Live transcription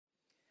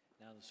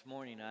This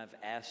morning I've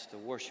asked the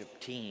worship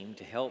team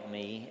to help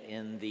me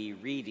in the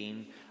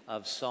reading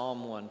of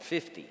Psalm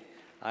 150.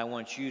 I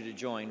want you to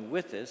join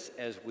with us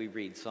as we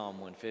read Psalm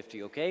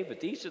 150, okay?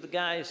 But these are the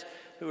guys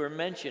who are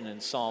mentioned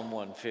in Psalm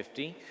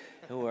 150,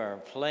 who are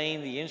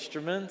playing the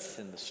instruments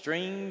and the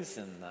strings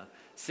and the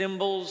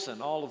cymbals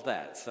and all of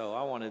that. So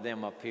I wanted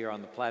them up here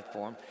on the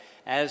platform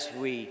as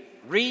we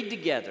read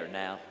together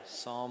now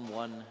Psalm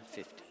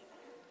 150.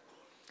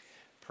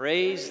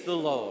 Praise the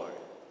Lord.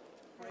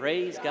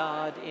 Praise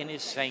God in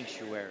his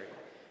sanctuary.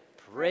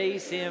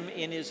 Praise him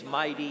in his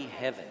mighty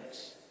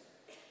heavens.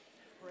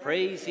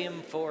 Praise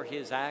him for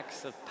his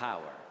acts of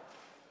power.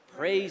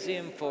 Praise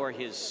him for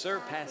his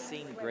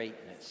surpassing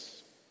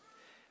greatness.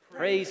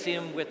 Praise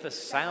him with the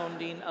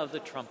sounding of the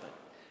trumpet.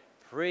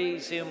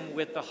 Praise him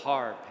with the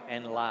harp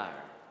and lyre.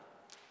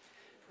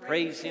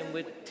 Praise him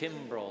with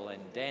timbrel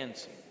and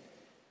dancing.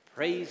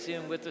 Praise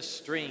him with the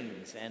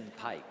strings and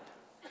pipe.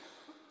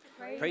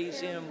 Praise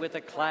him with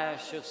a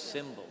clash of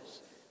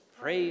cymbals.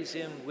 Praise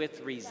him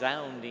with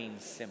resounding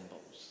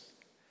cymbals.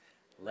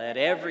 Let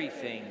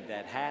everything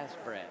that has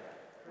breath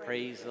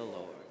praise the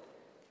Lord.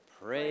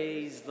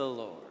 Praise the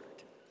Lord.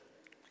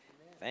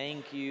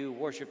 Thank you,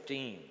 worship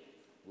team.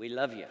 We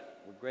love you.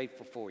 We're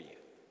grateful for you.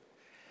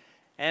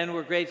 And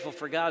we're grateful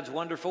for God's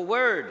wonderful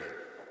word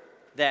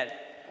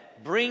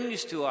that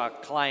brings to a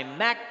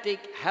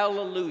climactic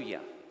hallelujah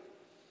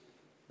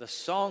the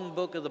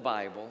songbook of the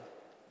Bible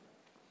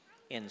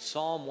in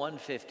Psalm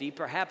 150,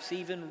 perhaps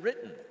even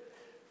written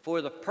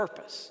for the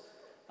purpose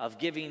of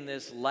giving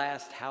this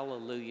last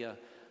hallelujah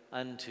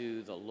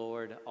unto the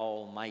Lord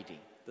Almighty.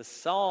 The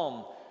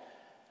psalm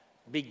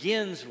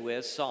begins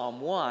with Psalm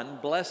 1,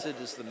 Blessed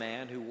is the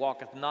man who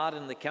walketh not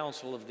in the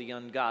counsel of the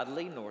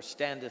ungodly, nor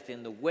standeth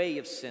in the way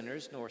of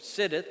sinners, nor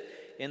sitteth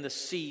in the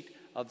seat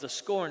of the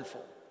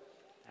scornful.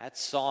 That's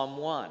Psalm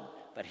 1.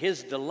 But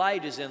his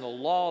delight is in the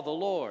law of the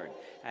Lord,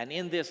 and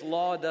in this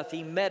law doth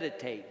he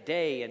meditate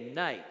day and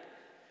night.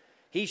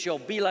 He shall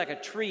be like a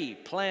tree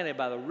planted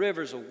by the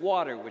rivers of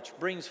water, which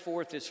brings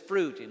forth his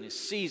fruit in his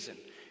season.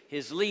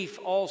 His leaf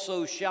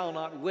also shall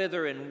not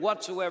wither, and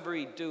whatsoever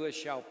he doeth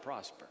shall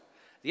prosper.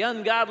 The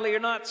ungodly are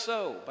not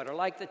so, but are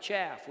like the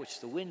chaff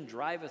which the wind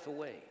driveth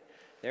away.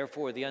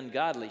 Therefore the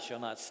ungodly shall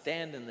not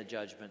stand in the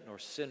judgment, nor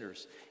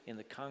sinners in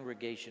the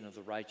congregation of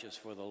the righteous.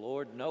 For the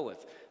Lord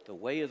knoweth the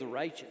way of the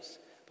righteous,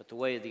 but the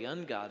way of the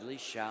ungodly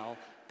shall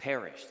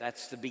perish.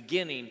 That's the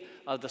beginning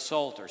of the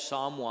Psalter.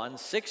 Psalm 1,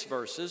 6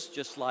 verses,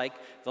 just like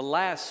the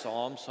last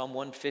psalm. Psalm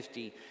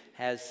 150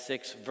 has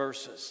 6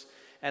 verses.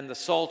 And the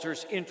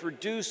Psalter's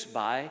introduced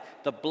by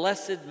the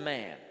blessed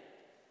man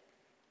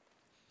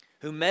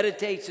who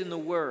meditates in the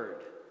word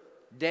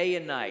day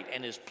and night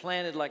and is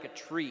planted like a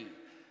tree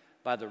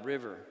by the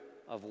river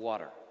of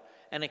water.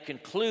 And it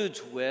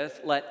concludes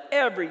with, let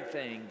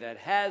everything that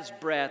has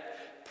breath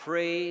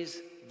praise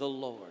the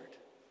Lord.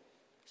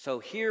 So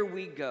here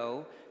we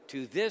go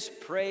to this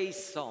praise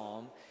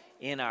psalm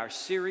in our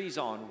series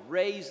on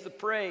Raise the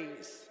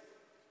Praise.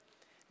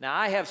 Now,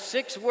 I have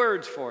 6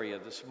 words for you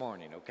this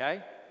morning,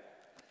 okay?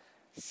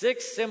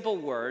 6 simple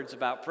words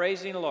about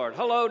praising the Lord.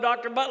 Hello,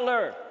 Dr.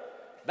 Butler,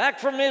 back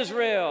from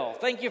Israel.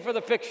 Thank you for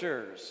the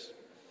pictures.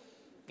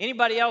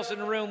 Anybody else in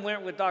the room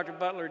went with Dr.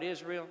 Butler to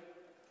Israel?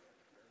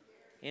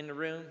 In the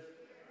room?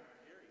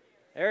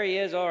 There he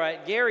is, all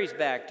right. Gary's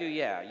back, too,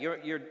 yeah.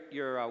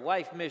 Your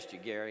wife missed you,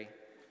 Gary.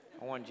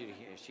 I wanted you to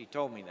hear. She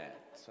told me that,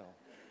 so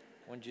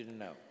I wanted you to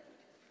know.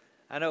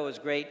 I know it was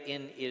great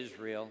in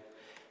Israel.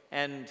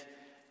 And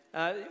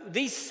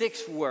these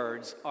 6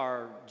 words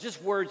are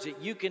just words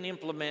that you can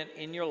implement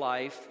in your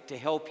life to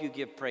help you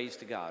give praise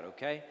to God,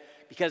 okay?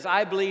 Because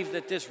I believe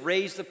that this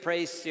Raise the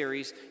Praise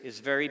series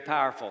is very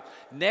powerful.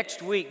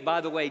 Next week,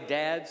 by the way,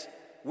 dads,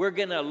 we're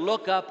going to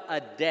look up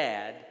a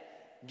dad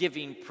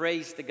giving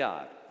praise to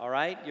God, all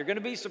right? You're going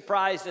to be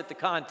surprised at the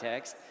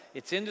context.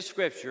 It's in the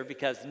scripture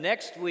because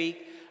next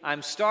week,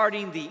 I'm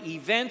starting the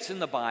events in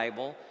the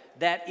Bible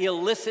that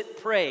elicit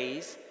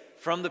praise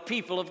from the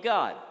people of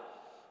God.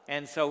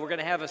 And so we're going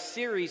to have a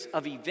series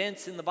of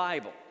events in the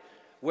Bible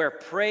where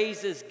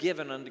praise is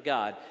given unto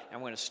God. And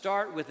we're going to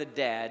start with a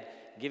dad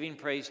giving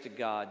praise to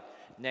God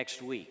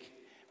next week.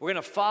 We're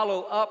going to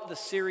follow up the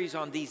series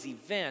on these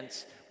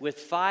events with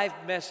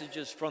 5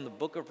 messages from the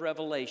book of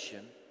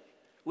Revelation,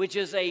 which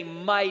is a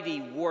mighty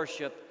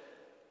worship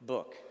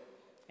book.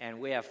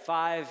 And we have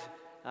 5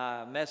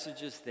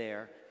 messages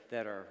there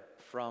that are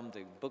from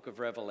the book of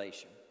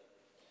Revelation.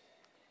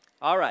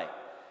 All right,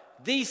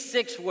 these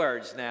 6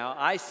 words now,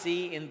 I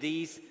see in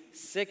these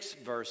 6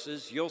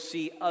 verses, you'll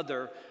see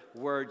other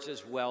words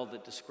as well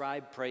that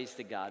describe praise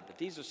to God, but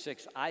these are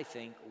 6 I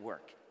think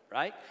work,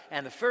 right?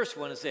 And the first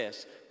one is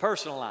this,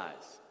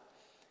 personalize.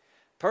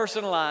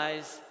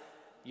 Personalize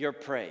your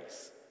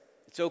praise.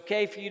 It's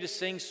okay for you to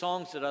sing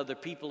songs that other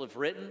people have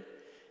written.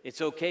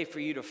 It's okay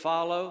for you to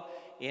follow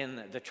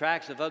in the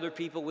tracks of other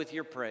people with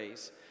your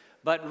praise.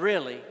 But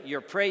really, your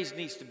praise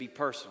needs to be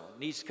personal. It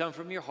needs to come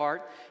from your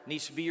heart. It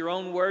needs to be your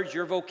own words,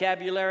 your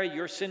vocabulary,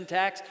 your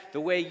syntax, the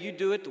way you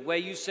do it, the way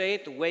you say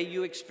it, the way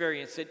you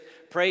experience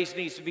it. Praise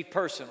needs to be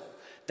personal.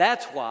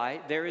 That's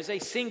why there is a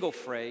single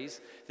phrase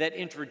that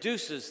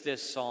introduces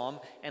this psalm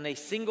and a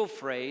single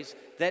phrase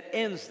that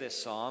ends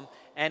this psalm,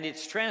 and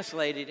it's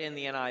translated in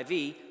the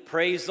NIV,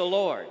 praise the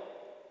Lord.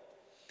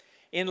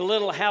 In the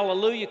little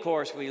hallelujah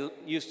chorus we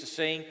used to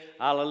sing,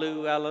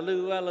 hallelujah,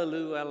 hallelujah,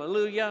 hallelujah,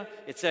 hallelujah,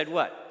 it said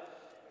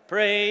what?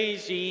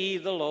 Praise ye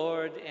the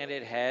Lord, and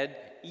it had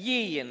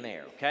ye in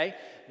there, okay?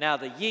 Now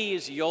the ye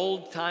is the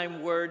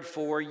old-time word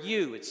for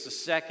you. It's the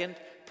second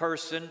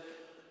person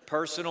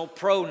personal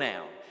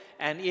pronoun.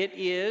 And it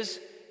is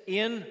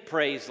in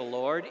praise the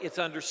Lord. It's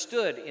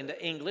understood in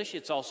the English.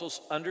 It's also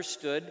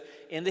understood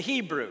in the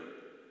Hebrew.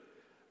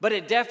 But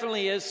it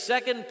definitely is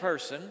second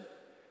person,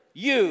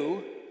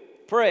 you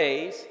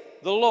praise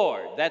the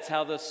Lord. That's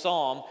how the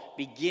psalm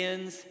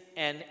begins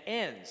and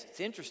ends. It's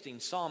interesting,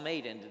 Psalm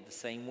 8 ended the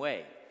same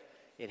way.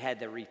 It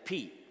had the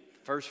repeat,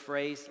 first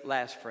phrase,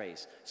 last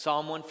phrase.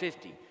 Psalm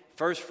 150,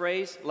 first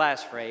phrase,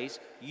 last phrase,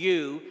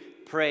 you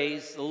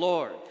praise the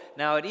Lord.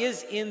 Now it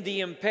is in the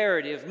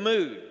imperative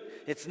mood.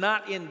 It's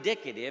not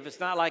indicative. It's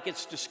not like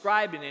it's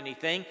describing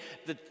anything.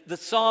 The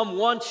psalm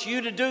wants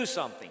you to do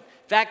something.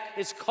 In fact,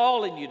 it's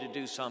calling you to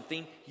do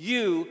something.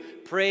 You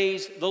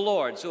praise the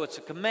Lord. So it's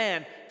a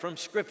command from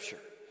Scripture.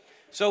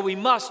 So we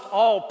must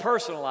all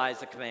personalize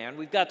the command.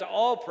 We've got to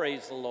all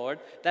praise the Lord.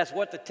 That's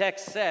what the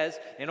text says.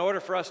 In order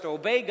for us to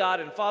obey God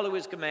and follow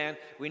His command,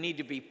 we need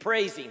to be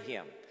praising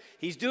Him.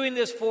 He's doing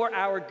this for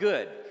our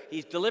good.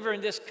 He's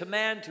delivering this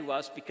command to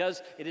us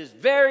because it is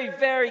very,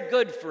 very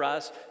good for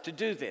us to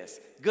do this.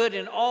 Good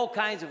in all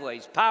kinds of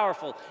ways,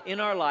 powerful in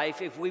our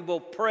life if we will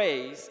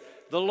praise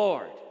the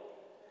Lord.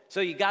 So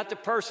you got to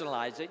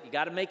personalize it. You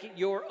got to make it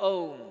your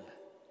own.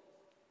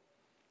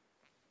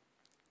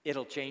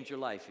 It'll change your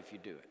life if you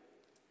do it.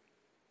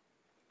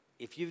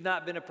 If you've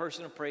not been a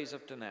person of praise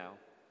up to now,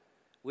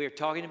 we are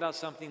talking about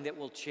something that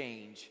will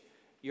change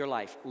your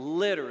life.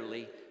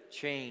 Literally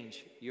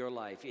change your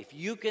life. If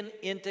you can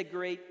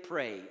integrate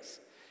praise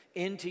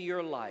into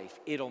your life,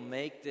 it'll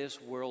make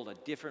this world a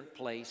different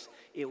place.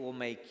 It will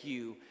make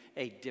you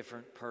a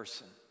different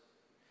person.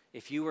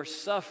 If you are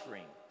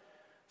suffering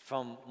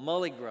from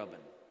mullygrubbing,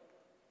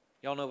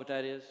 y'all know what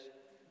that is?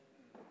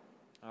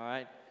 All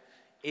right?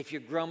 If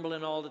you're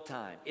grumbling all the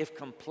time, if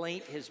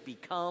complaint has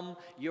become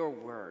your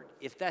word,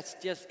 if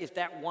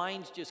that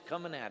whine's just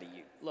coming out of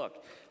you,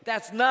 look,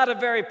 that's not a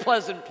very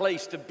pleasant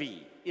place to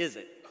be, is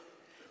it?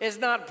 It's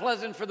not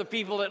pleasant for the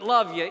people that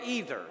love you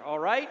either, all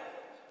right?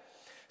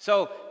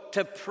 So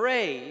to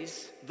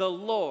praise the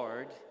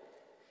Lord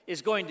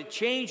is going to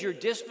change your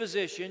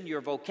disposition,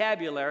 your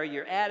vocabulary,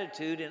 your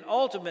attitude, and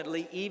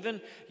ultimately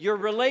even your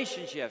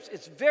relationships.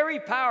 It's very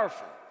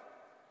powerful.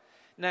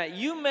 Now,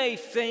 you may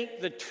think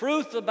the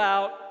truth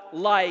about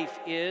life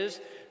is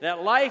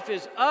that life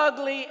is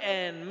ugly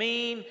and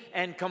mean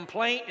and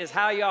complaint is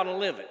how you ought to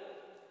live it.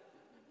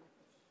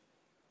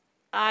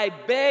 I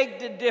beg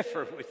to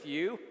differ with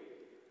you.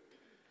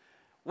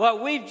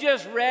 What we've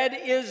just read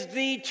is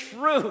the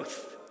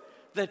truth.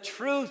 The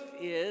truth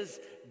is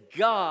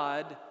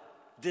God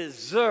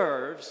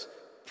deserves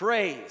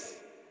praise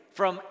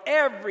from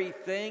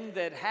everything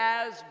that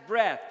has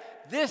breath.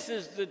 This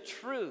is the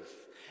truth.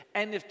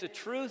 And if the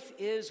truth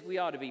is we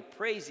ought to be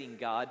praising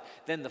God,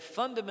 then the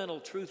fundamental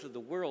truth of the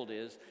world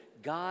is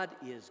God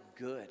is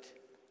good.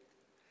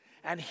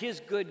 And His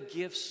good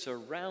gifts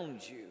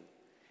surround you.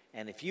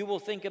 And if you will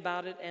think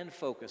about it and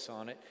focus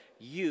on it,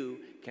 you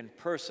can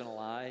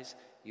personalize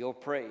your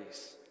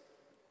praise.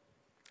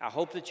 I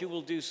hope that you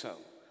will do so.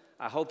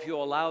 I hope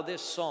you'll allow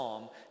this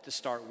psalm to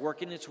start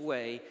working its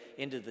way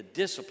into the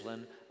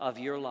discipline of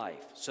your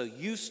life. So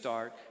you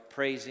start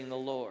praising the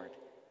Lord.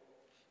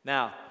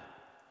 Now,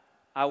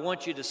 I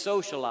want you to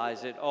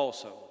socialize it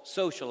also.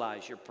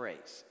 Socialize your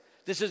praise.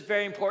 This is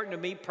very important to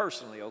me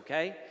personally,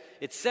 okay?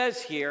 It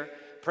says here,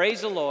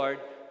 praise the Lord,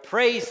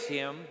 praise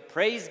Him,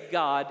 praise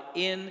God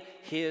in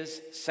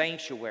His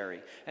sanctuary.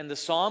 And the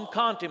psalm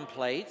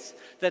contemplates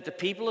that the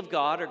people of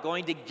God are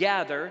going to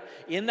gather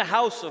in the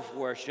house of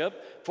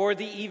worship for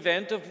the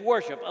event of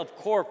worship, of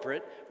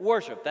corporate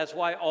worship. That's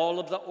why all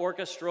of the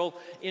orchestral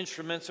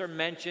instruments are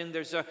mentioned.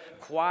 There's a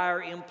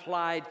choir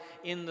implied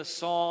in the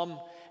psalm,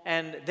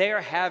 and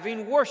they're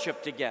having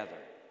worship together.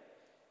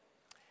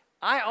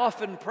 I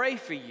often pray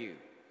for you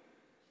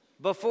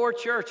before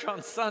church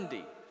on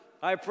Sunday.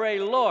 I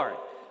pray, Lord,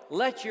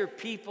 let your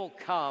people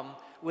come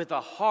with a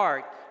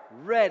heart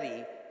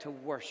ready to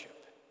worship.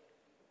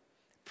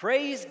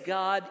 Praise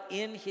God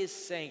in His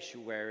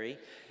sanctuary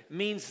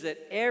means that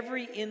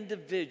every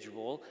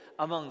individual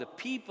among the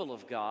people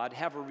of God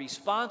have a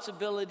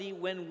responsibility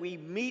when we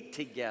meet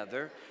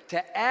together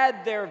to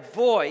add their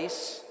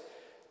voice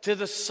to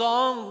the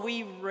song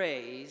we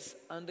raise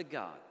unto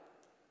God.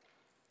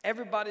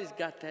 Everybody's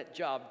got that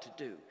job to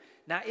do.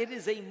 Now, it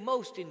is a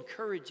most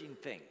encouraging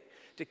thing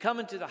to come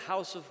into the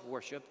house of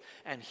worship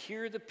and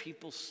hear the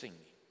people singing.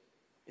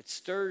 It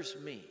stirs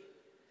me.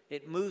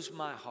 It moves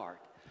my heart.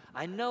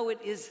 I know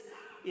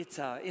it's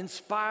an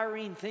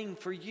inspiring thing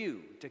for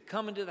you to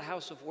come into the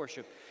house of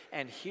worship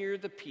and hear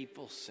the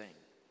people sing.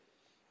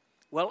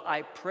 Well,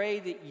 I pray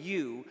that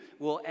you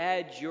will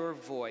add your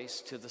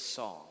voice to the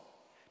song,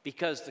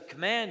 because the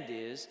command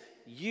is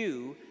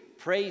you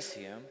praise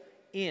him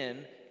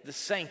in the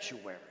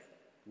sanctuary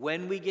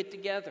when we get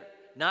together.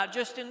 Not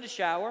just in the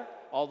shower,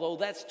 although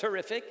that's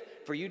terrific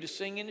for you to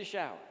sing in the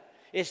shower.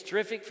 It's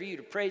terrific for you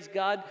to praise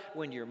God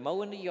when you're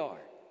mowing the yard.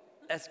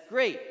 That's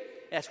great.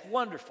 That's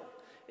wonderful.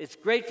 It's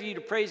great for you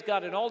to praise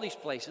God in all these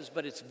places,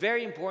 but it's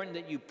very important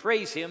that you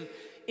praise him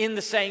in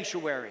the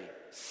sanctuary.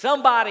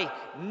 Somebody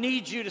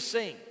needs you to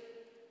sing.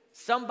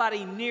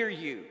 Somebody near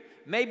you.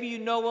 Maybe you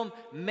know them,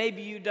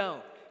 maybe you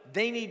don't.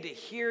 They need to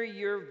hear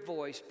your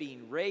voice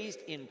being raised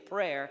in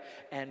prayer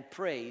and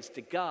praise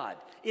to God.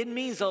 It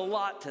means a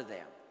lot to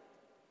them.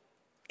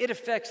 It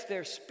affects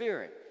their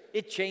spirit.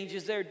 It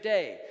changes their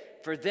day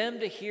for them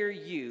to hear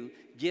you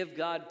give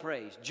God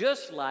praise.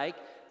 Just like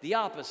the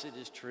opposite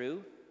is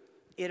true,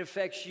 it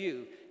affects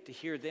you to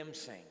hear them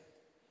sing.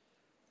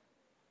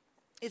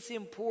 It's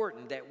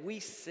important that we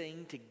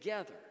sing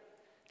together.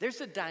 There's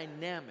a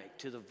dynamic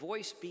to the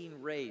voice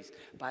being raised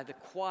by the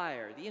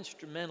choir, the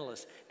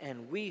instrumentalists,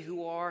 and we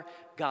who are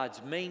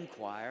God's main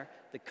choir,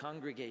 the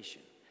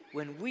congregation.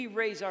 When we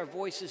raise our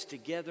voices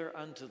together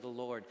unto the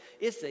Lord,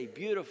 it's a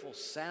beautiful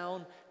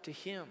sound to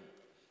him.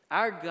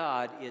 Our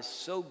God is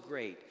so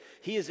great.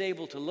 He is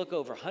able to look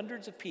over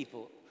hundreds of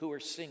people who are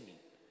singing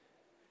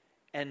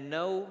and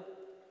know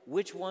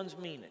which ones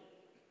mean it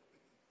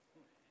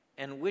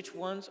and which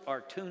ones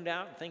are tuned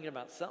out and thinking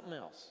about something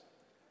else.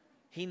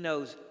 He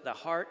knows the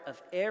heart of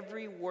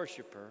every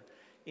worshiper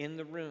in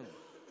the room.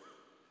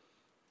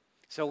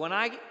 So when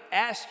I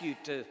ask you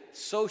to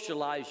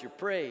socialize your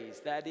praise,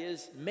 that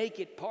is, make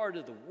it part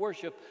of the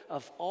worship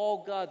of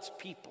all God's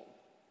people,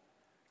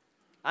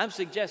 I'm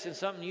suggesting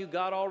something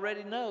God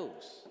already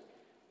knows.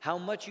 How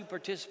much you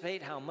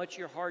participate, how much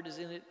your heart is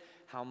in it,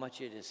 how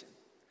much it isn't.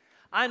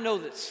 I know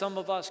that some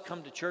of us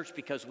come to church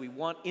because we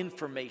want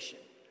information.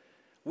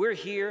 We're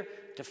here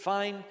to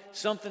find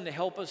something to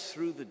help us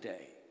through the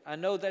day. I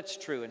know that's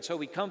true, and so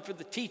we come for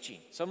the teaching.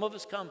 Some of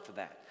us come for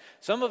that.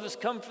 Some of us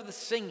come for the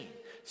singing.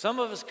 Some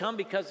of us come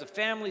because the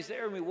family's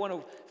there and we want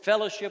to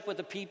fellowship with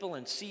the people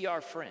and see our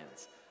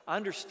friends. I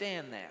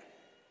understand that.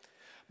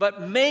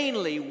 But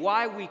mainly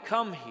why we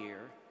come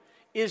here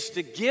is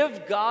to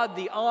give God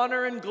the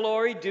honor and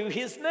glory due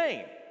his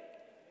name.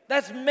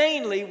 That's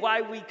mainly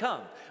why we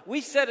come. We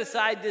set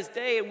aside this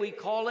day and we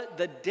call it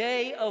the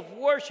day of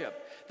worship.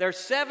 There are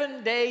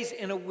 7 days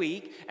in a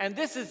week, and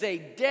this is a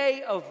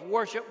day of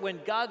worship when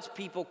God's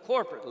people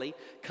corporately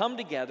come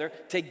together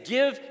to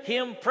give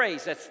him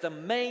praise. That's the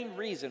main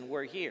reason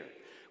we're here.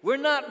 We're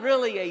not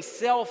really a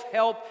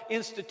self-help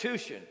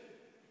institution.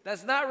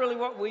 That's not really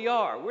what we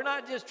are. We're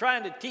not just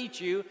trying to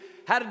teach you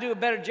how to do a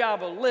better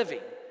job of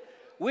living.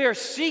 We are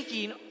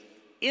seeking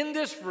in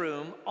this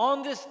room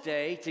on this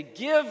day to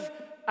give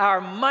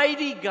our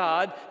mighty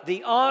God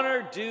the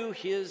honor due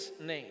his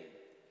name.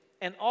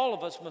 And all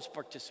of us must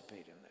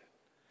participate in that.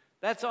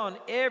 That's on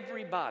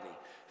everybody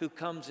who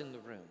comes in the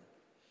room.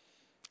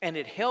 And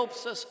it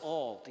helps us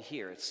all to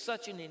hear. It's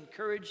such an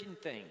encouraging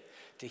thing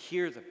to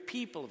hear the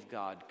people of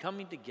God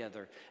coming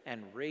together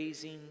and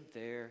raising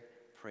their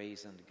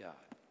praise unto God.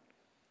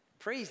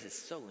 Praise is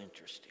so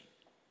interesting.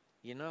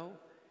 You know,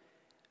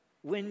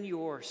 when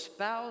your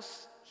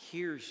spouse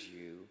hears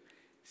you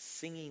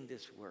singing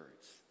these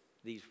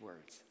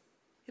words,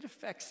 it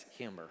affects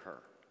him or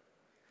her.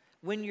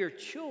 When your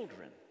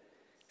children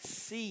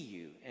see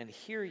you and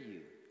hear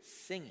you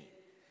singing,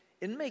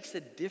 it makes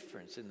a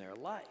difference in their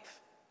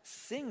life.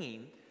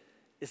 Singing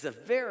is a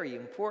very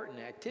important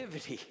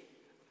activity.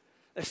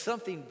 There's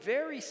something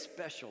very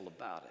special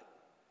about it.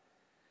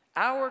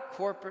 Our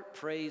corporate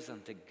praise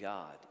unto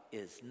God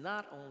is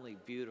not only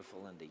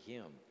beautiful unto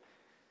him,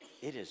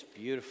 it is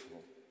beautiful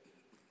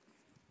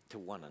to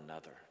one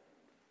another.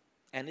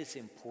 And it's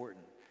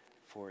important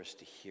for us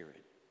to hear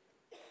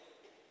it.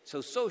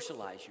 So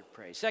socialize your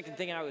praise. Second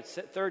thing I would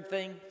say,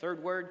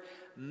 third word,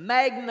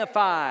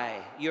 magnify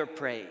your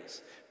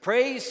praise.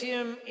 Praise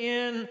him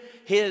in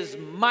his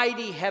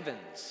mighty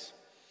heavens.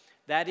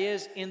 That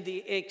is, in the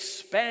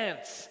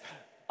expanse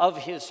of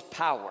his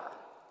power.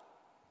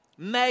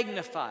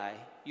 Magnify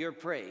your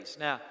praise.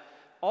 Now,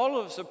 all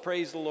of us have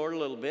praised the Lord a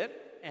little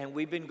bit, and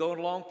we've been going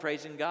along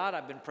praising God.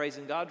 I've been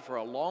praising God for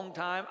a long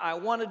time. I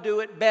want to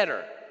do it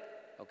better,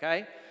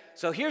 okay?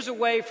 So here's a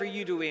way for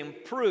you to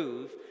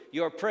improve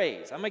your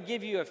praise. I'm going to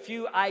give you a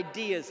few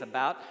ideas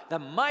about the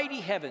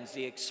mighty heavens,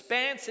 the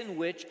expanse in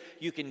which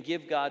you can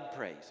give God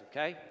praise,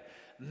 okay?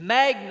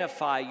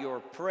 Magnify your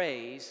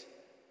praise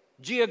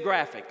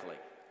geographically.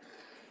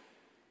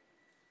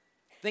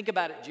 Think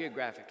about it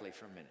geographically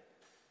for a minute.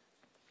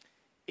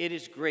 It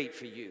is great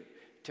for you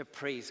to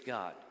praise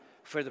God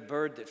for the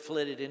bird that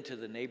flitted into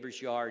the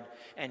neighbor's yard,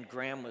 and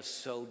Graham was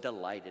so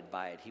delighted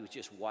by it. He was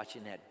just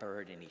watching that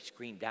bird, and he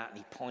screamed out, and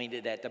he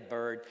pointed at the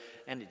bird,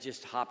 and it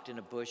just hopped in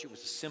a bush. It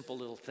was a simple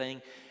little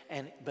thing,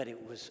 but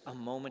it was a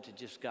moment to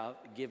just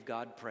give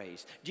God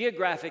praise.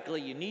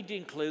 Geographically, you need to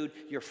include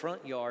your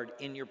front yard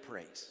in your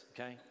praise,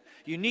 okay?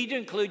 You need to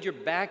include your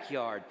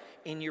backyard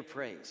in your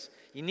praise.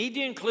 You need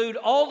to include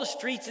all the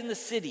streets in the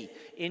city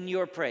in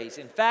your praise.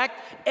 In fact,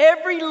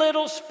 every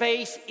little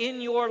space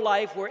in your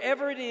life,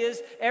 wherever it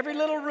is, every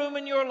little room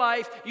in your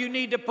life, you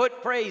need to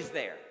put praise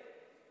there.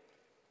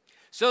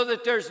 So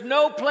that there's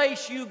no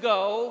place you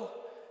go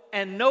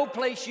and no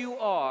place you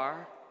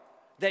are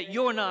that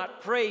you're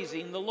not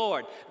praising the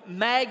Lord.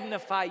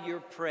 Magnify your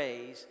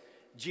praise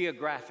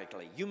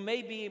geographically. You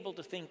may be able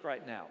to think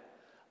right now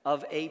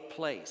of a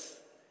place.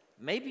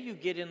 Maybe you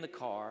get in the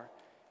car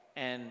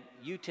and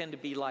you tend to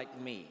be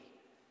like me,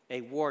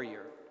 a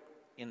warrior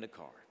in the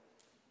car.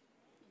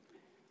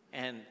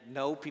 And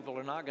no, people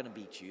are not going to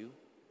beat you.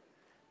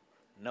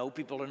 No,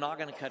 people are not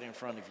going to cut in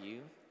front of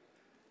you.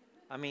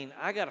 I mean,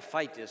 I got to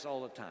fight this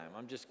all the time.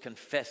 I'm just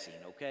confessing,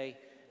 okay?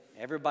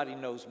 Everybody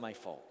knows my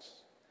faults.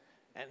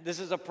 And this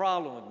is a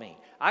problem with me.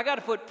 I got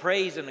to put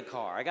praise in the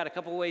car. I got a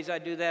couple ways I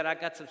do that. I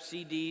got some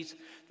CDs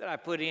that I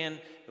put in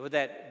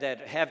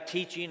that have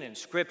teaching and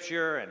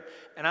scripture,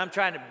 and I'm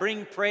trying to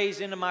bring praise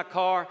into my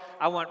car.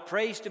 I want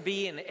praise to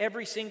be in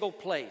every single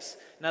place.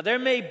 Now, there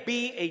may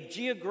be a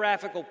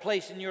geographical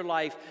place in your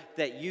life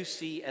that you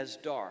see as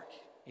dark.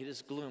 It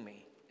is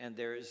gloomy, and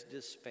there is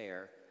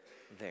despair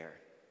there.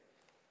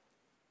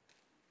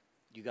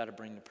 You got to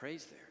bring the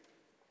praise there.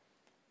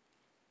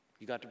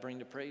 You got to bring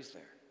the praise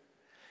there.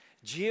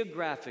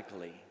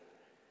 Geographically,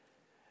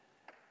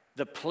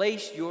 the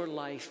place your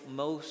life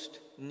most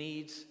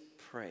needs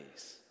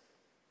praise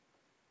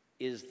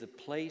is the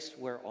place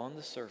where on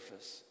the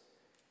surface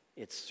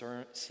it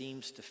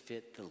seems to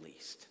fit the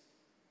least.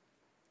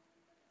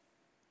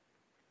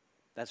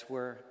 That's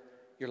where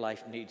your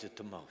life needs it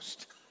the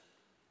most.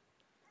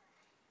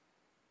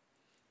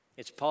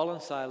 It's Paul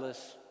and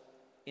Silas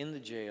in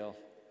the jail,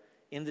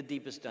 in the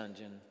deepest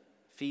dungeon,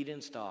 feet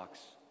in stocks,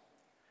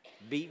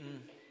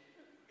 beaten,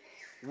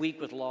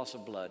 weak with loss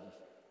of blood,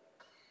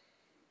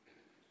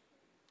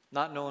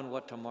 not knowing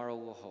what tomorrow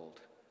will hold.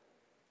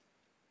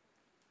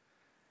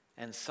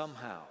 And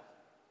somehow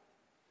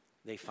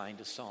they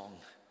find a song.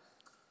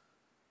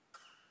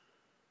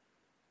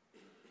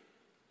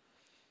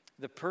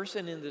 The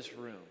person in this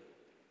room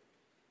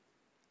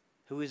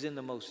who is in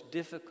the most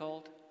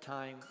difficult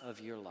time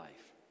of your life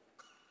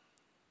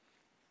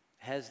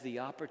has the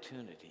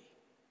opportunity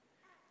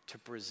to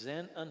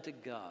present unto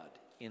God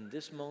in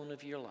this moment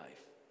of your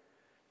life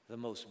the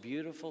most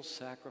beautiful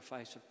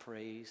sacrifice of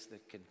praise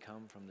that can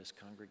come from this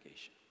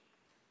congregation.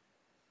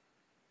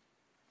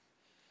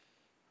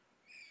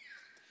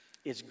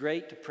 It's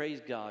great to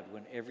praise God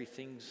when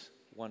everything's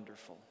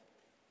wonderful.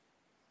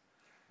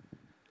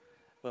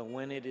 But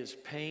when it is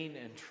pain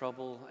and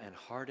trouble and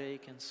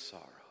heartache and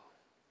sorrow,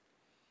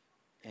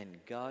 and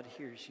God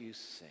hears you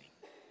sing,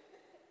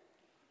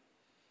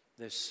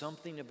 there's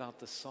something about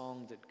the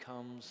song that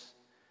comes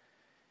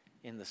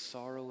in the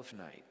sorrow of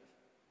night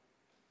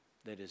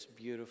that is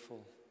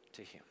beautiful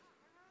to Him.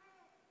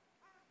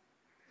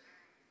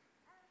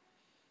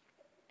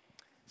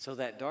 So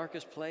that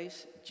darkest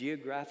place,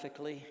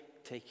 geographically,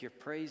 take your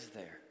praise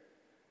there.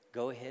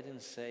 Go ahead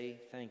and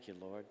say, thank you,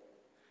 Lord.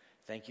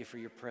 Thank you for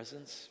your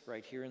presence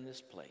right here in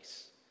this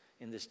place,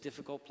 in this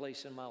difficult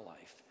place in my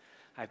life.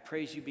 I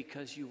praise you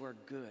because you are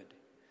good.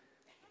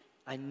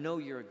 I know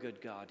you're a good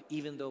God.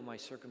 Even though my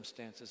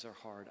circumstances are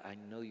hard, I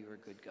know you're a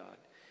good God.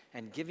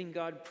 And giving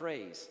God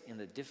praise in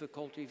the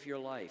difficulty of your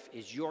life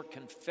is your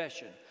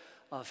confession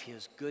of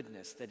His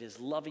goodness, that His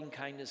loving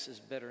kindness is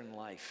better in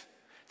life,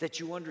 that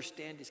you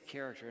understand His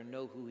character and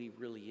know who He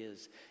really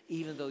is,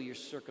 even though your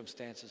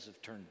circumstances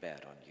have turned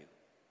bad on you.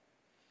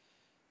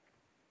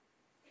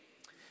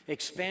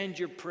 Expand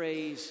your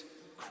praise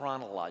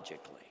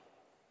chronologically,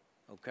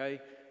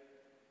 okay?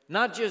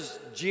 Not just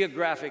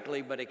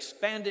geographically, but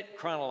expand it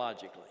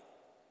chronologically.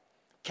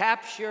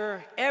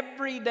 Capture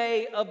every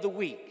day of the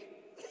week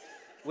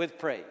with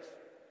praise.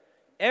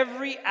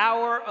 Every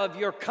hour of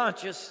your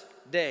conscious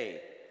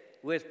day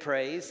with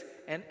praise,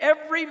 and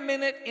every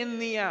minute in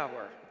the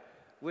hour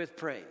with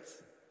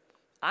praise.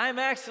 I'm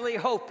actually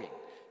hoping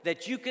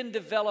that you can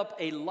develop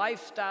a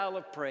lifestyle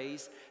of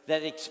praise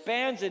that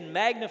expands and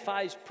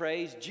magnifies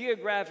praise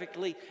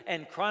geographically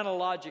and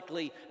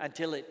chronologically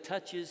until it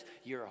touches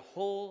your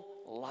whole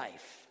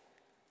life.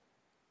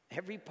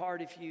 Every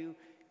part of you,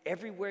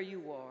 everywhere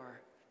you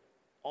are,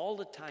 all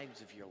the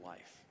times of your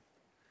life.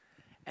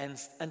 And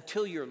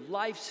until your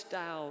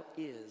lifestyle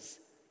is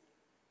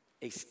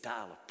a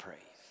style of praise.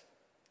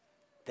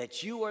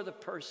 That you are the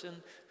person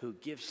who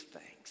gives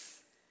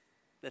thanks.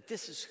 That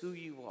this is who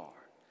you are.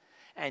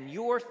 And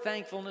your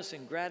thankfulness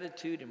and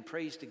gratitude and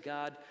praise to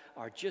God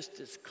are just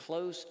as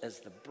close as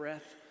the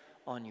breath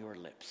on your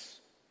lips.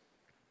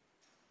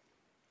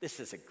 This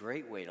is a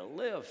great way to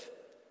live.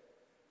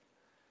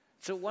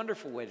 It's a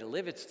wonderful way to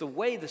live. It's the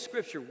way the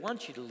Scripture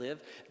wants you to live.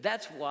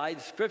 That's why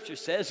the Scripture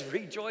says,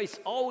 rejoice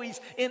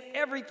always, in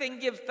everything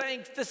give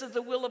thanks. This is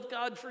the will of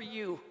God for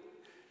you.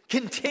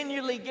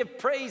 Continually give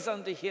praise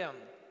unto Him.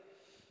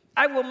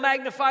 I will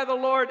magnify the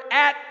Lord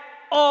at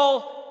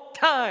all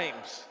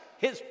times.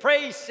 His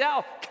praise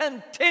shall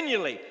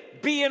continually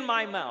be in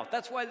my mouth.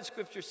 That's why the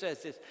scripture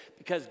says this,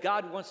 because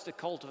God wants to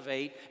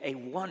cultivate a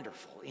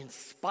wonderful,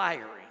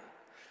 inspiring,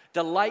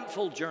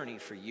 delightful journey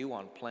for you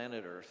on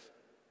planet Earth.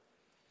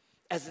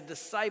 As a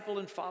disciple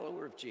and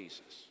follower of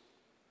Jesus,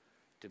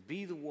 to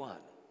be the one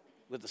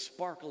with a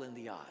sparkle in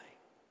the eye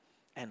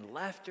and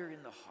laughter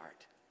in the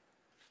heart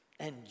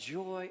and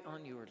joy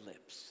on your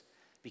lips,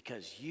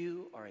 because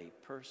you are a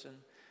person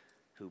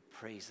who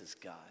praises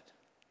God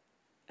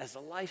as a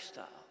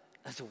lifestyle,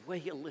 as a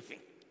way of living.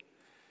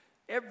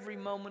 Every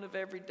moment of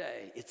every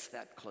day, it's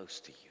that close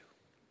to you.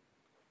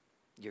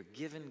 You're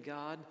giving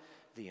God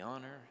the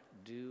honor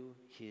due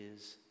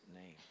his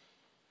name.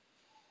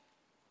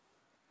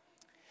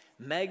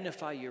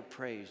 Magnify your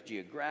praise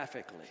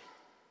geographically.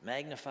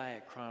 Magnify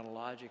it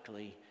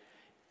chronologically.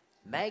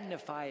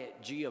 Magnify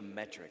it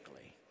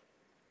geometrically.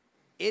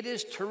 It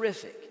is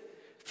terrific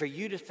for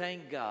you to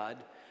thank God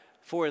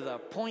for the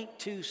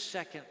 0.2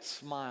 second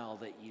smile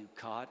that you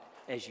caught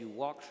as you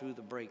walked through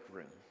the break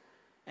room.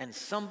 And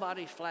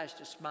somebody flashed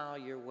a smile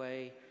your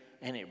way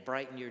and it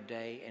brightened your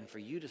day. And for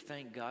you to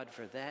thank God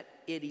for that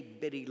itty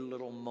bitty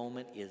little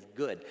moment is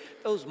good.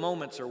 Those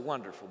moments are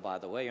wonderful, by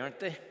the way, aren't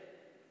they?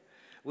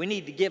 We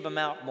need to give them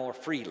out more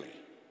freely.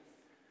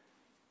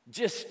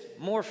 Just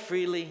more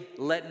freely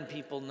letting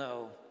people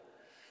know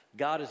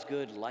God is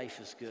good, life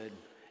is good,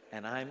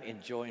 and I'm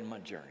enjoying my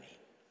journey.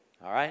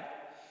 All right?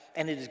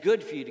 And it is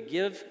good for you to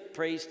give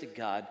praise to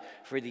God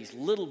for these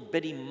little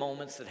bitty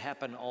moments that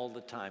happen all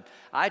the time.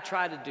 I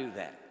try to do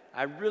that.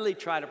 I really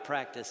try to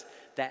practice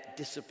that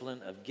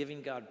discipline of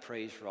giving God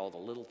praise for all the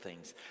little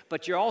things.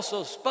 But you're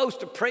also supposed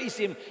to praise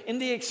him in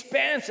the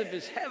expanse of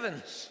his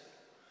heavens.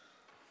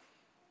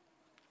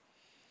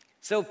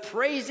 So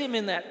praise him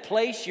in that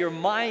place your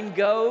mind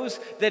goes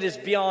that is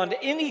beyond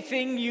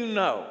anything you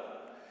know.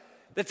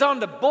 That's on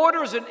the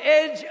borders and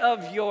edge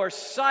of your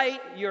sight,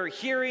 your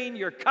hearing,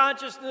 your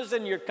consciousness,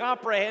 and your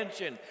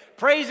comprehension.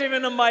 Praise him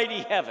in the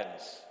mighty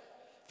heavens.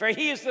 For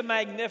he is the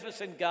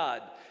magnificent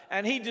God,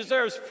 and he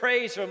deserves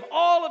praise from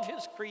all of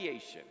his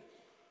creation.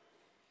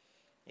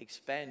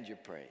 Expand your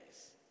praise.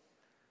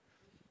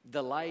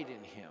 Delight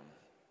in him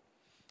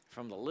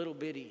from the little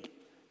bitty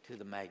to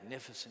the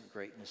magnificent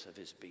greatness of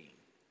his being.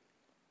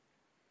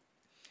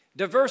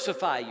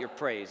 Diversify your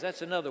praise.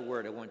 That's another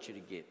word I want you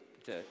to get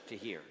to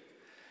hear.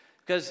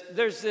 Because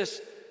there's this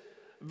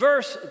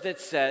verse that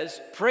says,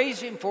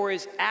 praise him for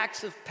his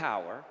acts of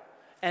power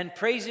and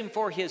praise him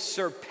for his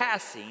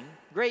surpassing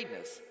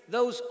greatness.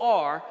 Those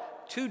are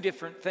two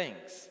different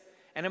things.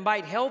 And it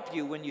might help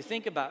you when you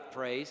think about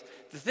praise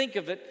to think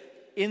of it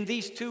in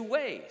these two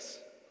ways.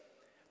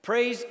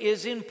 Praise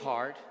is in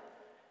part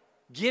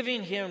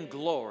giving him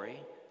glory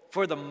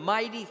for the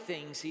mighty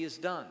things he has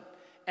done.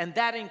 And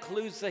that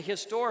includes the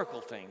historical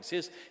things,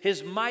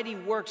 his mighty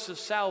works of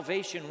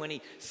salvation when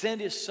he sent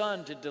his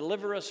son to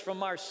deliver us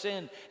from our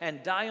sin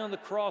and die on the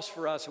cross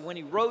for us, and when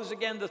he rose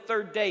again the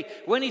third day,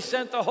 when he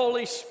sent the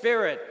Holy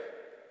Spirit.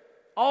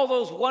 All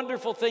those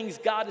wonderful things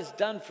God has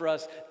done for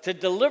us to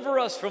deliver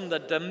us from the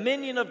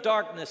dominion of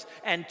darkness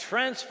and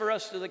transfer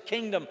us to the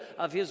kingdom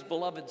of his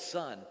beloved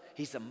Son.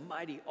 He's a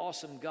mighty,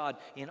 awesome God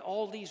in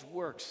all these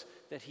works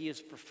that he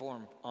has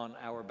performed on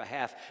our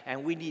behalf.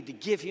 And we need to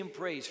give him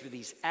praise for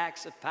these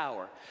acts of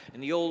power.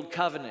 In the Old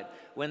Covenant,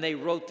 when they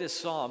wrote this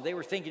psalm, they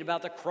were thinking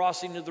about the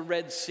crossing of the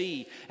Red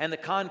Sea and the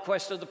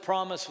conquest of the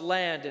Promised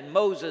Land and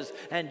Moses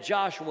and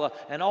Joshua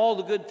and all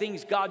the good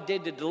things God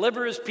did to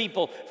deliver his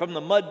people from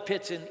the mud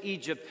pits in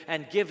Egypt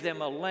and give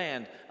them a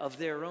land of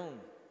their own.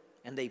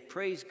 And they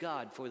praised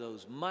God for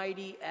those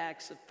mighty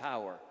acts of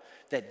power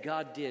that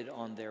God did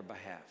on their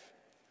behalf.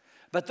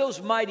 But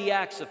those mighty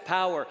acts of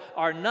power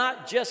are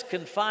not just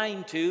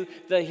confined to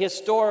the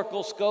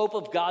historical scope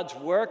of God's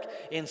work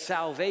in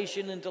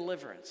salvation and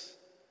deliverance.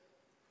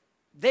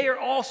 They are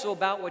also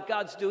about what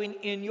God's doing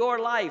in your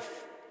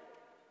life.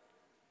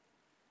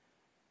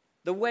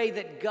 The way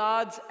that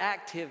God's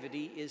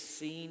activity is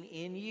seen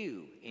in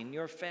you, in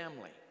your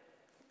family.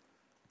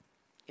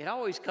 It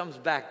always comes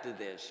back to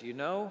this, you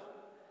know.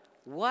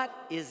 What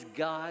is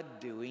God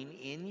doing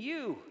in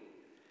you?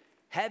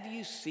 Have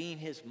you seen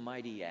his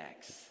mighty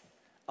acts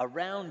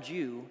around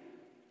you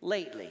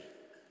lately?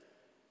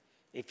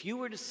 If you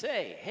were to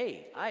say,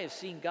 hey, I have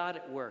seen God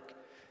at work,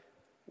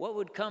 what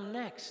would come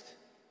next?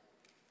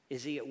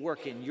 Is he at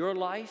work in your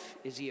life?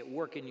 Is he at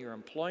work in your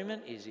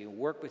employment? Is he at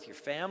work with your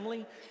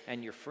family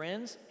and your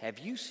friends? Have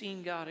you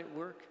seen God at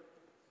work?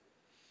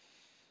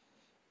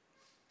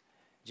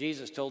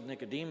 Jesus told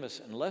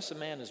Nicodemus, unless a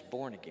man is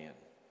born again,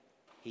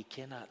 he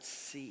cannot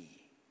see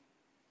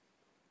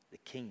the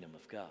kingdom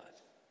of God.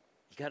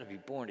 You got to be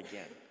born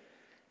again.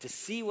 To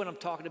see what I'm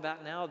talking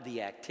about now,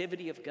 the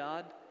activity of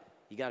God,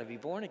 you got to be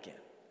born again.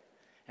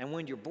 And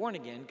when you're born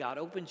again, God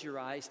opens your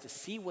eyes to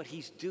see what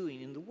he's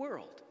doing in the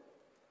world.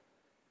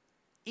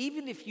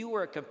 Even if you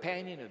were a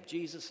companion of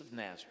Jesus of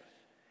Nazareth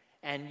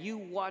and you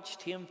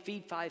watched him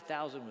feed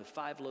 5,000 with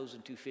 5 loaves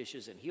and 2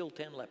 fishes and heal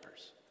 10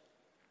 lepers,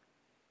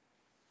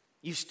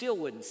 you still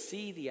wouldn't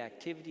see the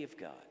activity of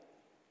God.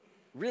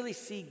 really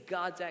see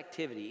God's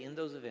activity in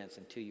those events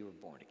until you were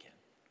born again.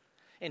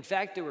 In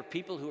fact, there were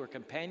people who were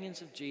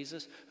companions of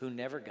Jesus who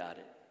never got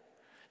it.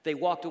 They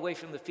walked away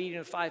from the feeding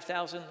of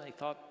 5,000 and they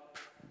thought,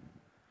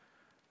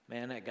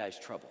 man, that guy's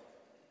trouble.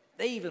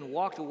 They even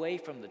walked away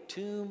from the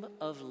tomb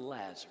of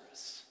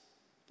Lazarus.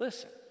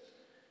 Listen,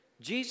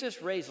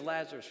 Jesus raised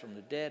Lazarus from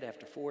the dead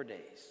after 4 days.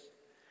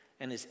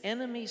 And his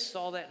enemies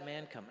saw that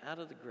man come out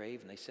of the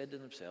grave and they said to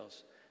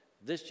themselves,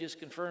 this just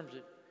confirms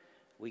it.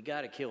 We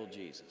got to kill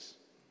Jesus.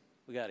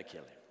 We got to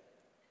kill him.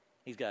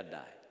 He's got to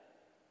die.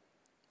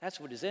 That's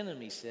what his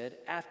enemies said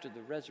after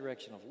the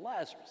resurrection of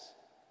Lazarus.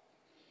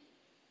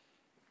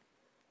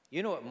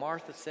 You know what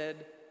Martha said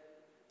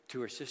to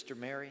her sister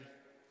Mary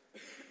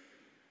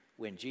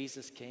when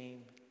Jesus came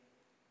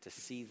to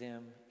see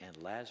them and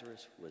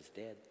Lazarus was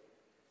dead?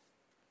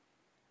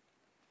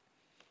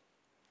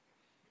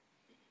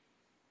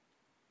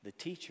 The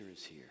teacher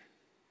is here.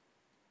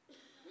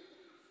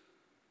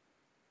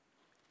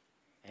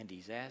 And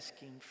he's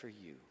asking for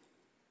you.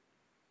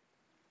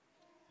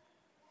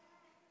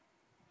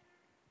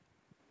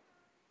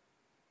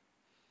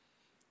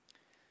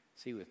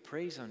 See, with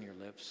praise on your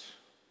lips,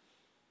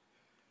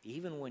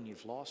 even when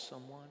you've lost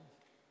someone,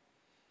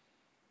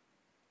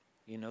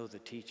 you know the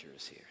teacher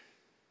is here.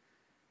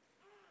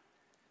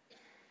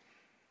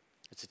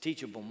 It's a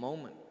teachable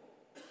moment,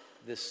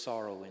 this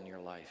sorrow in your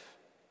life,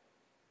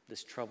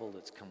 this trouble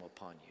that's come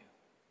upon you.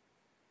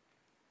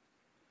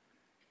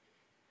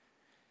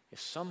 If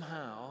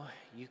somehow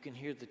you can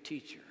hear the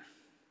teacher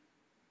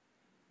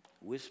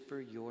whisper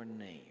your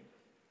name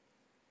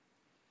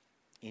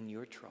in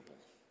your trouble,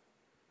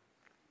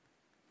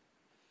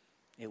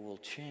 it will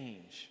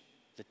change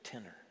the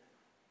tenor,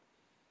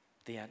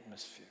 the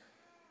atmosphere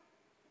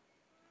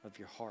of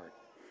your heart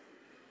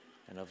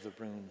and of the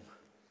room.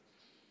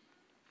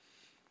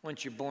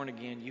 Once you're born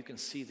again, you can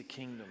see the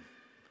kingdom.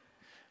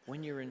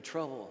 When you're in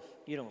trouble,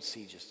 you don't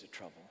see just the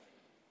trouble.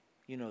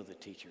 You know the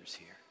teacher's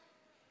here.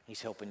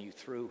 He's helping you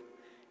through,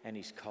 and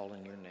he's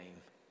calling your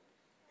name.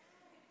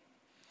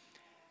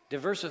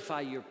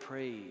 Diversify your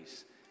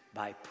praise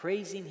by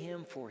praising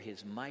him for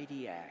his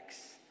mighty acts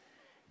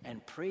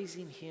and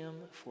praising him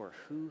for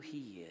who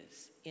he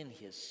is in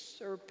his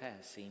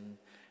surpassing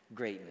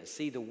greatness.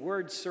 See, the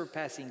word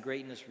surpassing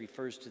greatness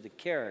refers to the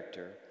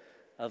character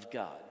of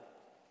God.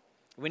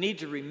 We need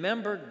to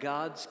remember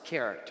God's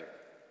character,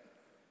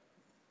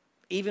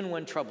 even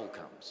when trouble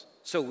comes,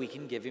 so we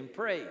can give him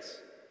praise.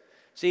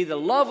 See, the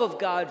love of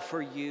God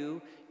for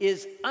you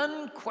is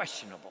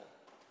unquestionable.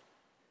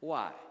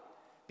 Why?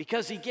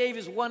 Because he gave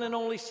his one and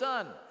only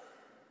Son.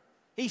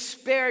 He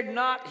spared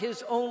not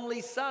his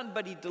only Son,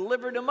 but he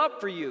delivered him up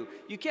for you.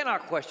 You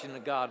cannot question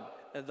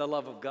the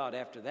love of God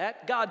after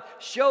that. God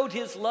showed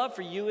his love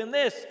for you in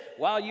this.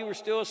 While you were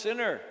still a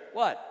sinner,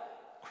 what?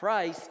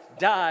 Christ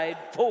died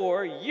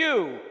for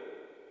you.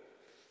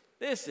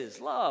 This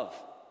is love.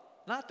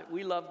 Not that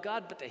we love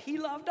God, but that he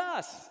loved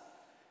us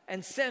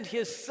and sent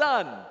his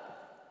Son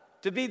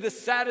to be the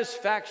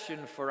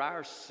satisfaction for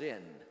our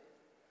sin.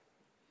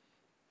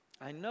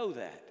 I know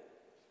that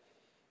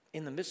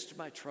in the midst of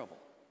my trouble.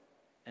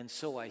 And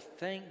so I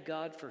thank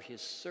God for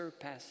his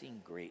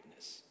surpassing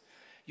greatness.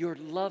 Your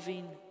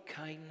loving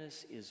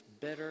kindness is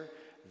better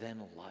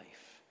than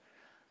life.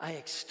 I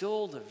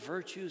extol the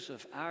virtues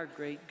of our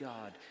great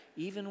God.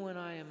 Even when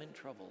I am in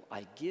trouble,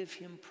 I give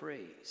him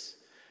praise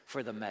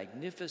for the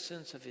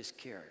magnificence of his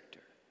character.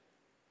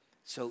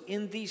 So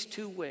in these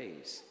two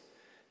ways,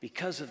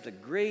 because of the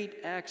great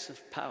acts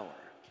of power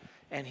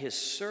and his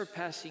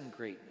surpassing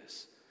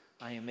greatness,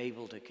 I am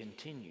able to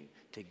continue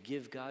to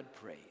give God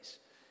praise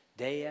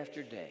day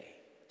after day,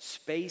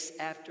 space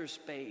after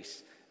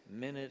space,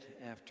 minute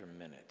after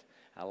minute,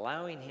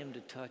 allowing him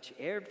to touch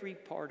every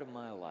part of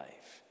my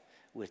life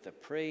with the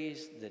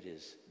praise that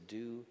is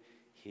due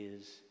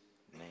his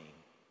name.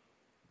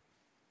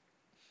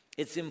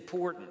 It's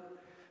important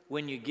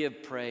when you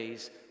give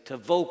praise to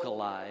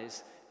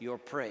vocalize your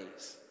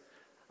praise.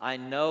 I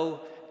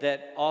know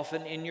that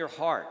often in your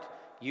heart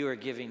you are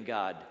giving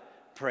God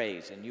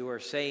praise and you are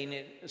saying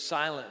it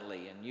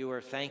silently and you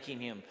are thanking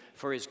him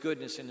for his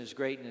goodness and his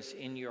greatness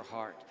in your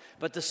heart.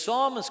 But the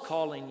psalm is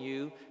calling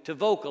you to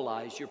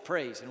vocalize your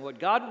praise. And what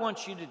God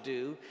wants you to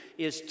do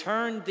is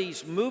turn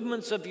these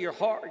movements of your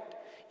heart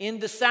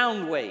into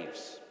sound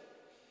waves.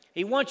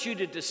 He wants you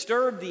to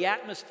disturb the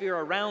atmosphere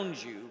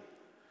around you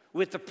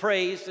with the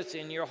praise that's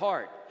in your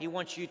heart. He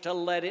wants you to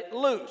let it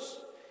loose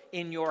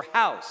in your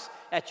house,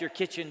 at your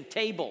kitchen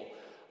table,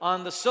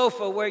 on the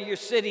sofa where you're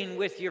sitting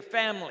with your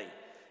family.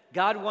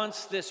 God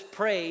wants this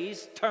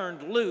praise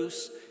turned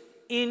loose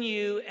in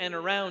you and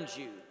around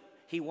you.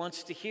 He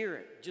wants to hear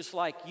it, just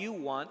like you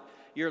want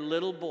your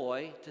little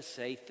boy to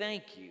say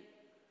thank you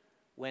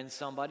when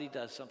somebody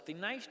does something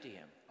nice to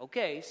him.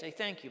 Okay, say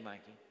thank you,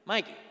 Mikey.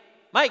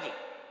 Mikey,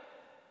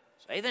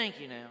 say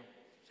thank you now.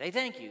 Say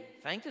thank you.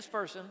 Thank this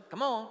person.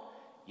 Come on.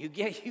 You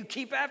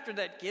keep after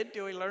that kid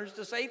till he learns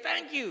to say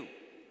thank you.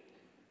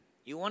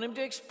 You want him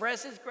to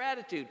express his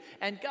gratitude.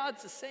 And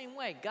God's the same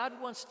way. God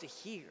wants to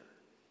hear.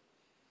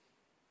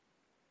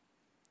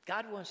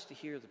 God wants to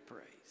hear the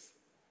praise.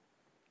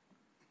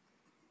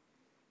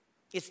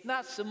 It's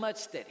not so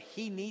much that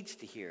he needs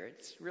to hear it.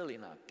 It's really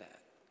not that.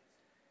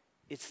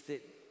 It's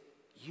that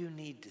you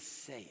need to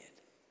say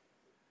it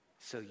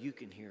so you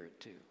can hear it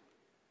too.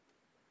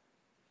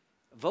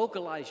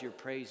 Vocalize your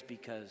praise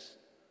because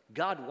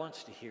God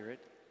wants to hear it,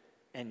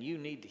 and you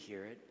need to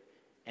hear it,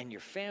 and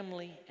your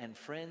family and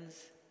friends,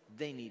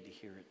 they need to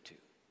hear it too.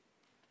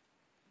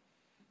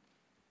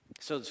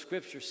 So the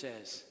scripture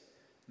says,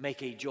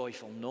 make a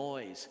joyful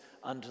noise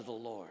unto the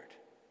Lord.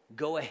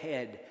 Go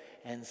ahead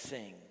and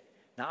sing.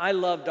 Now, I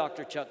love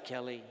Dr. Chuck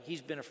Kelly.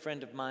 He's been a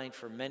friend of mine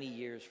for many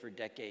years, for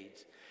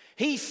decades.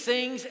 He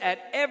sings at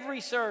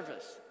every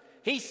service.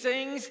 He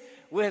sings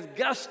with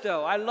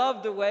gusto. I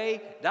love the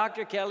way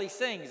Dr. Kelly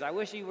sings. I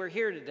wish he were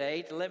here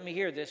today to let me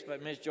hear this,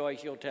 but Miss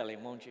Joyce, you'll tell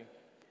him, won't you?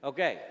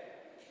 Okay.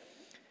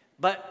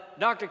 But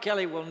Dr.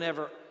 Kelly will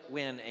never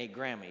win a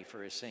Grammy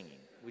for his singing.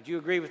 Would you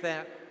agree with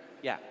that?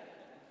 Yeah.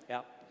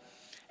 Yeah.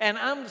 And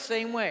I'm the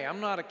same way. I'm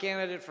not a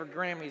candidate for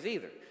Grammys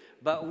either.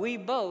 But we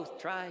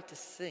both try to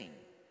sing.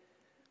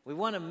 We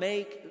want to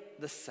make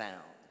the sound.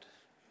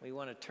 We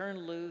want to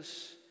turn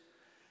loose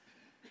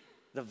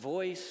the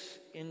voice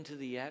into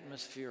the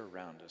atmosphere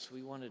around us.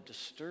 We want to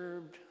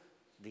disturb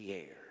the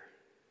air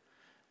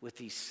with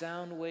these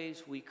sound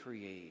waves we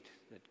create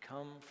that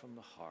come from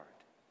the heart.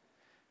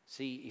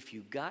 See, if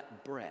you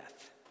got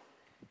breath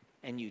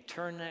and you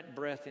turn that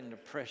breath into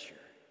pressure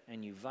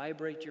and you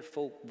vibrate your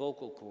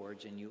vocal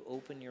cords and you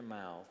open your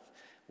mouth,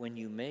 when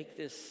you make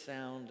this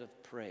sound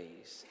of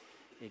praise,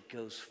 it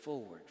goes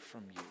forward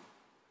from you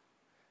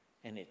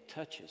and it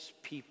touches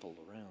people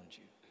around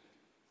you.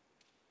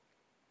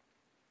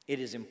 It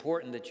is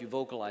important that you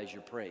vocalize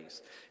your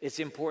praise. It's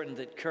important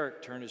that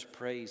Kirk turn his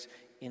praise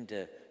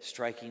into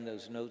striking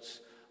those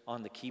notes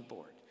on the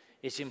keyboard.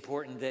 It's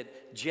important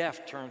that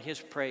Jeff turn his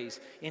praise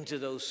into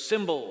those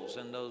cymbals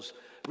and those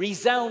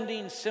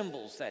resounding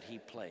cymbals that he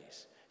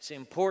plays. It's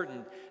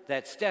important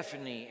that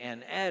Stephanie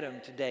and Adam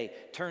today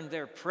turn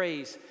their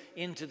praise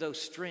into those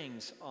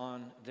strings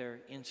on their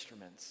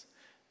instruments.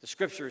 The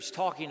scripture is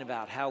talking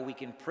about how we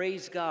can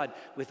praise God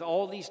with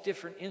all these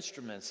different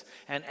instruments.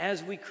 And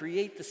as we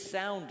create the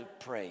sound of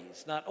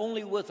praise, not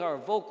only with our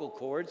vocal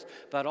cords,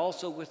 but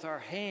also with our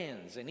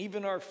hands and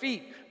even our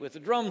feet with the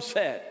drum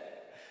set.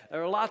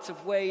 There are lots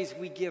of ways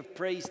we give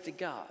praise to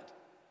God.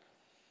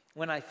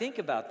 When I think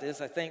about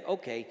this, I think,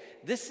 okay,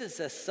 this is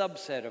a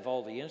subset of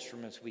all the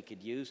instruments we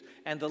could use,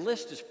 and the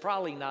list is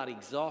probably not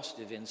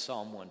exhaustive in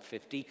Psalm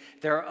 150.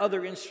 There are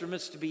other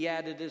instruments to be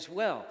added as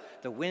well.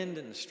 The wind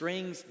and the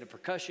strings and the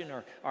percussion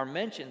are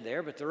mentioned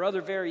there, but there are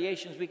other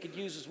variations we could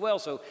use as well,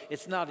 so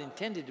it's not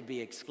intended to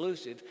be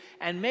exclusive.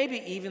 And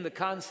maybe even the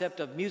concept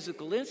of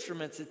musical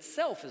instruments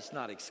itself is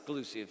not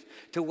exclusive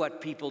to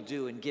what people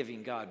do in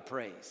giving God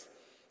praise.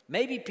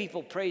 Maybe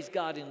people praise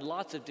God in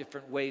lots of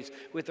different ways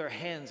with their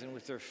hands and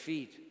with their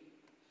feet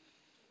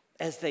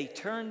as they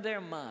turn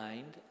their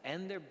mind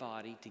and their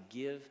body to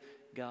give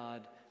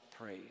God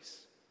praise.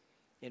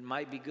 It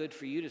might be good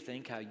for you to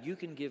think how you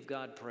can give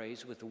God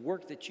praise with the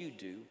work that you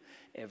do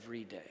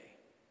every day.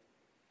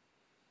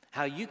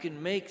 How you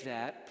can make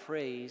that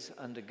praise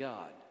unto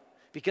God.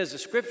 Because the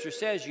scripture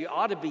says you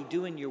ought to be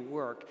doing your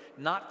work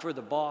not for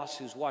the boss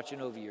who's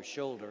watching over your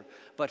shoulder,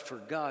 but for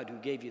God who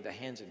gave you the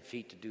hands and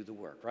feet to do the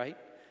work, right?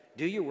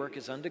 Do your work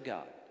as unto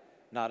God,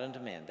 not unto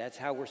man. That's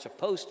how we're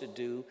supposed to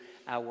do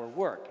our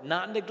work.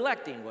 Not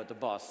neglecting what the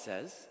boss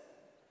says,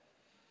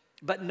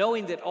 but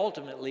knowing that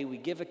ultimately we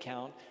give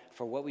account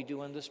for what we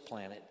do on this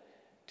planet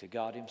to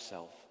God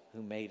himself,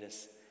 who made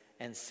us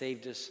and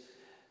saved us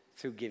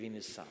through giving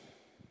his son.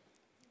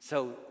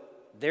 So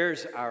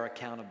there's our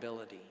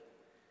accountability.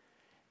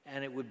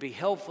 And it would be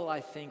helpful,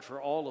 I think,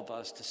 for all of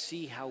us to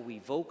see how we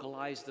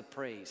vocalize the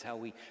praise, how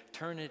we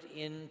turn it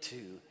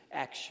into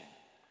action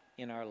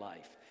in our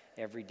life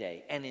every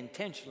day, and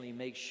intentionally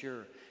make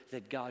sure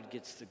that God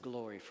gets the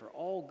glory for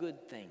all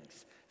good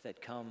things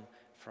that come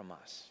from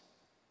us.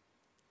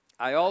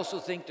 I also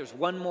think there's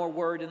one more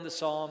word in the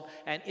psalm,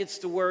 and it's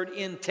the word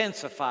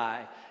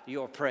intensify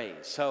your praise.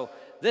 So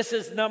this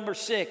is number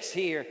 6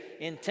 here,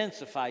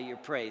 intensify your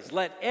praise.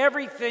 Let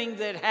everything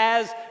that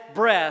has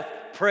breath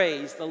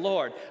praise the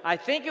Lord. I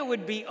think it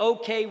would be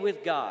okay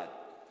with God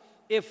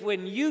if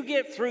when you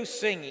get through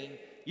singing,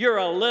 you're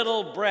a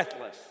little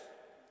breathless.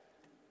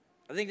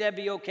 I think that'd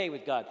be okay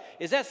with God.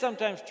 Is that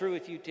sometimes true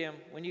with you, Tim?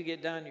 When you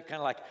get done, you're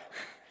kind of like,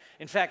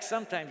 in fact,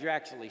 sometimes you're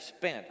actually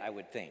spent, I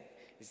would think.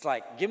 It's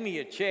like, give me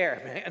a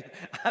chair, man.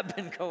 I've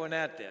been going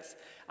at this.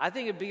 I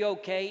think it'd be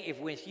okay if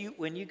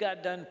when you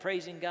got done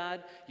praising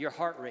God, your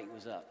heart rate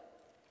was up.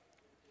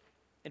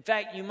 In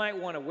fact, you might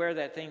want to wear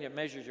that thing that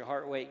measures your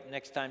heart rate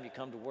next time you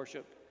come to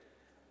worship.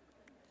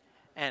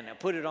 And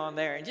put it on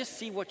there and just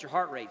see what your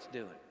heart rate's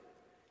doing.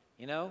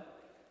 You know?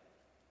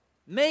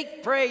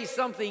 Make praise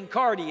something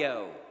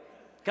cardio.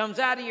 Comes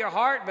out of your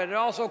heart, but it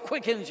also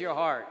quickens your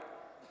heart.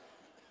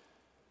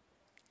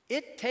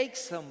 It takes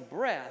some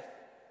breath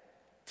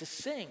to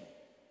sing.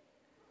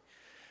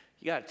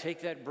 You got to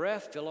take that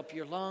breath, fill up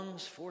your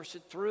lungs, force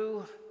it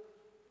through.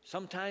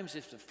 Sometimes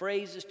if the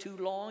phrase is too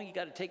long, you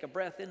got to take a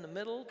breath in the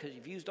middle because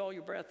you've used all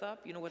your breath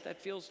up. You know what that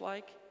feels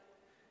like?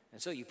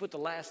 And so you put the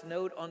last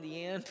note on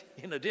the end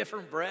in a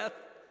different breath,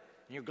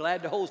 and you're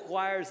glad the whole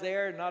choir's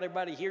there and not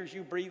everybody hears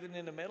you breathing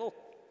in the middle.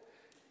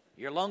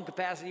 Your lung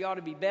capacity ought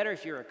to be better.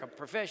 If you're a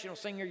professional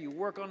singer, you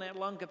work on that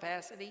lung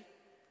capacity.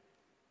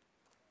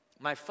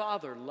 My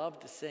father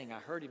loved to sing. I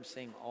heard him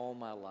sing all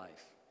my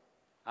life.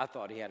 I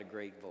thought he had a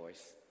great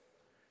voice.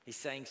 He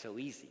sang so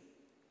easy.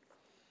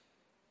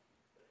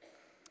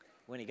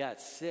 When he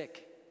got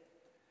sick,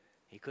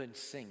 he couldn't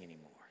sing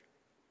anymore.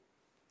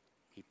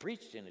 He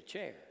preached in a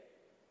chair.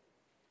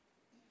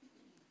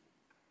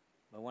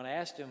 But when I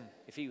asked him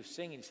if he was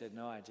singing, he said,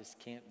 "No, I just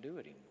can't do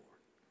it anymore.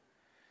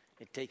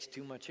 It takes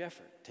too much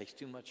effort. It takes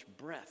too much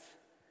breath."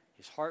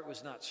 His heart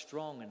was not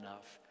strong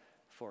enough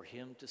for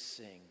him to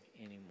sing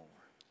anymore.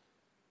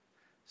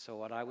 So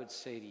what I would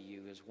say to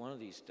you is one of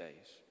these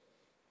days,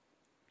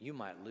 you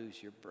might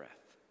lose your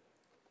breath.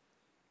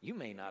 You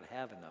may not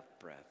have enough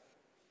breath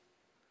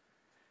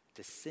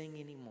to sing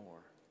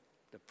anymore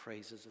the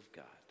praises of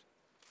God.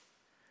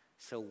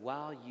 So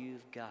while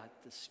you've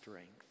got the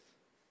strength,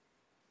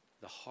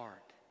 the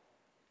heart,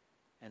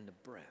 and the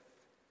breath,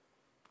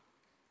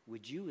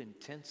 would you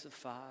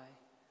intensify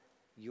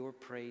your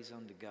praise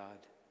unto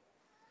God?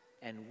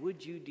 And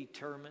would you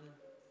determine,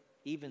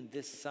 even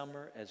this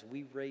summer as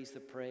we raise the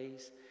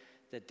praise,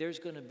 that there's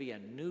going to be a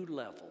new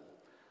level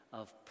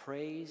of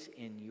praise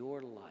in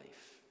your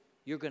life?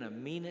 You're going to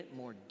mean it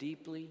more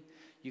deeply.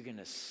 You're going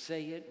to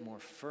say it more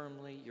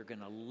firmly. You're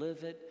going to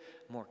live it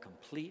more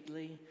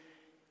completely.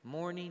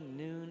 Morning,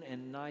 noon,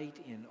 and night,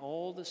 in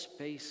all the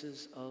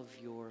spaces of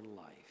your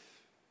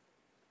life,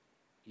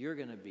 you're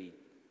going to be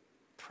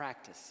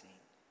practicing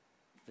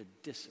the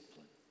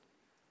discipline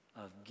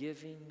of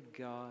giving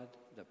God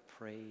the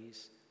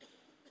praise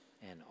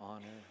and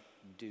honor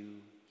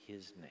due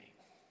his name.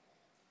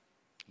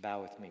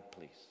 Bow with me,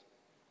 please.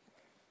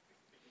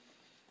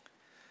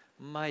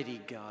 Mighty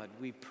God,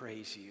 we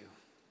praise you.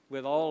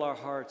 With all our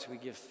hearts, we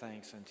give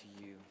thanks unto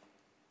you.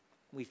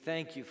 We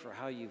thank you for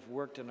how you've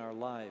worked in our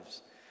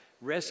lives,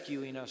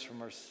 rescuing us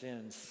from our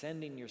sins,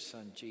 sending your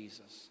Son,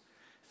 Jesus.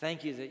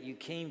 Thank you that you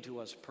came to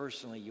us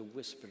personally. You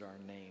whispered our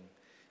name.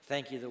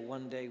 Thank you that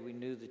one day we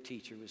knew the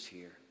teacher was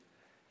here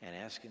and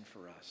asking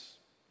for us.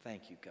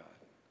 Thank you, God.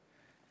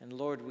 And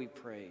Lord, we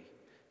pray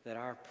that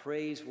our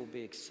praise will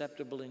be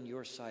acceptable in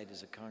your sight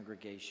as a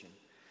congregation,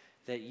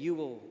 that you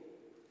will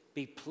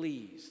be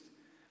pleased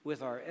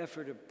with our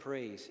effort of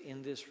praise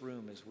in this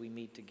room as we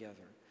meet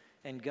together.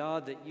 And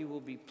God, that you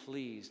will be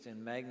pleased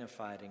and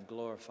magnified and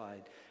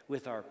glorified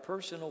with our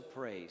personal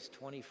praise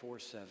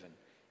 24/7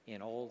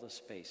 in all the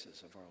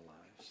spaces of our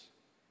lives.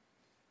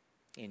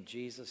 In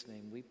Jesus'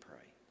 name we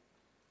pray.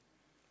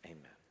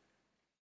 Amen.